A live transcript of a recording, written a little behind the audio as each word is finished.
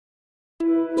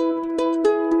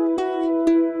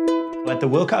At the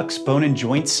Wilcox Bone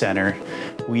Joint Center,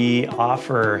 we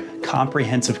offer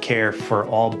comprehensive care for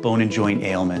all bone and joint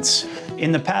ailments.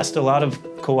 In the past, a lot of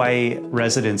Kauai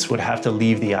residents would have to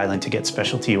leave the island to get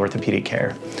specialty orthopedic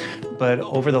care. But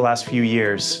over the last few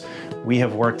years, we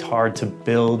have worked hard to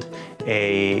build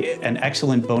an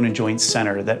excellent bone and joint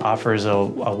center that offers a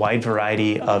wide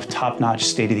variety of top-notch,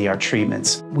 state-of-the-art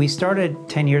treatments. We started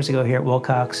 10 years ago here at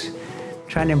Wilcox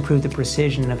trying to improve the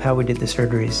precision of how we did the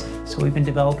surgeries. So we've been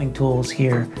developing tools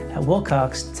here at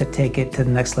Wilcox to take it to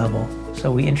the next level. So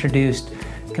we introduced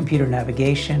computer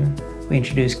navigation, we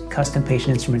introduced custom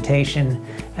patient instrumentation,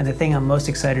 and the thing I'm most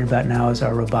excited about now is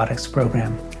our robotics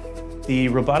program. The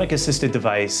robotic-assisted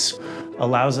device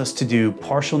allows us to do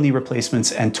partial knee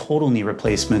replacements and total knee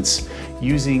replacements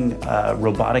using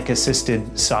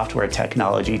robotic-assisted software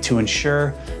technology to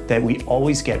ensure that we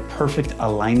always get perfect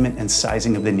alignment and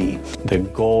sizing of the knee. The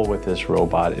goal with this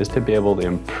robot is to be able to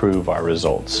improve our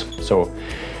results. So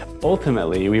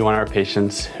ultimately, we want our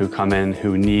patients who come in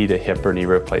who need a hip or knee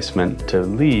replacement to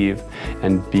leave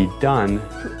and be done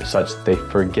such that they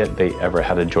forget they ever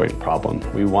had a joint problem.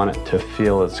 We want it to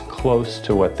feel as close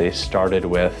to what they started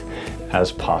with as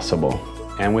possible.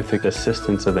 And with the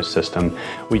assistance of the system,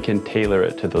 we can tailor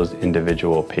it to those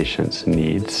individual patients'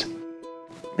 needs.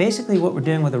 Basically, what we're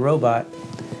doing with a robot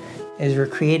is we're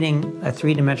creating a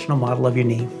three-dimensional model of your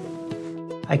knee.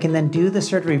 I can then do the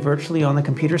surgery virtually on the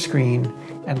computer screen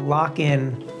and lock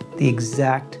in the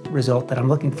exact result that I'm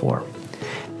looking for.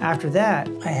 After that,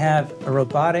 I have a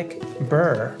robotic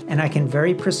burr, and I can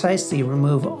very precisely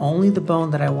remove only the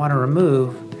bone that I want to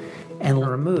remove and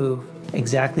remove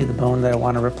exactly the bone that I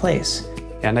want to replace.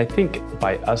 And I think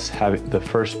by us having the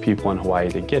first people in Hawaii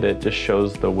to get it just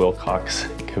shows the Wilcox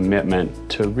commitment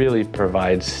to really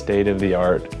provide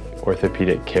state-of-the-art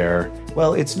orthopedic care.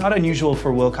 Well, it's not unusual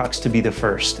for Wilcox to be the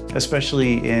first,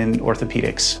 especially in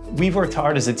orthopedics. We've worked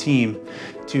hard as a team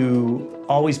to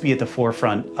always be at the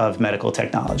forefront of medical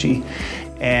technology.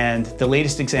 And the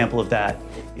latest example of that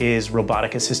is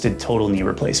robotic-assisted total knee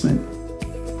replacement.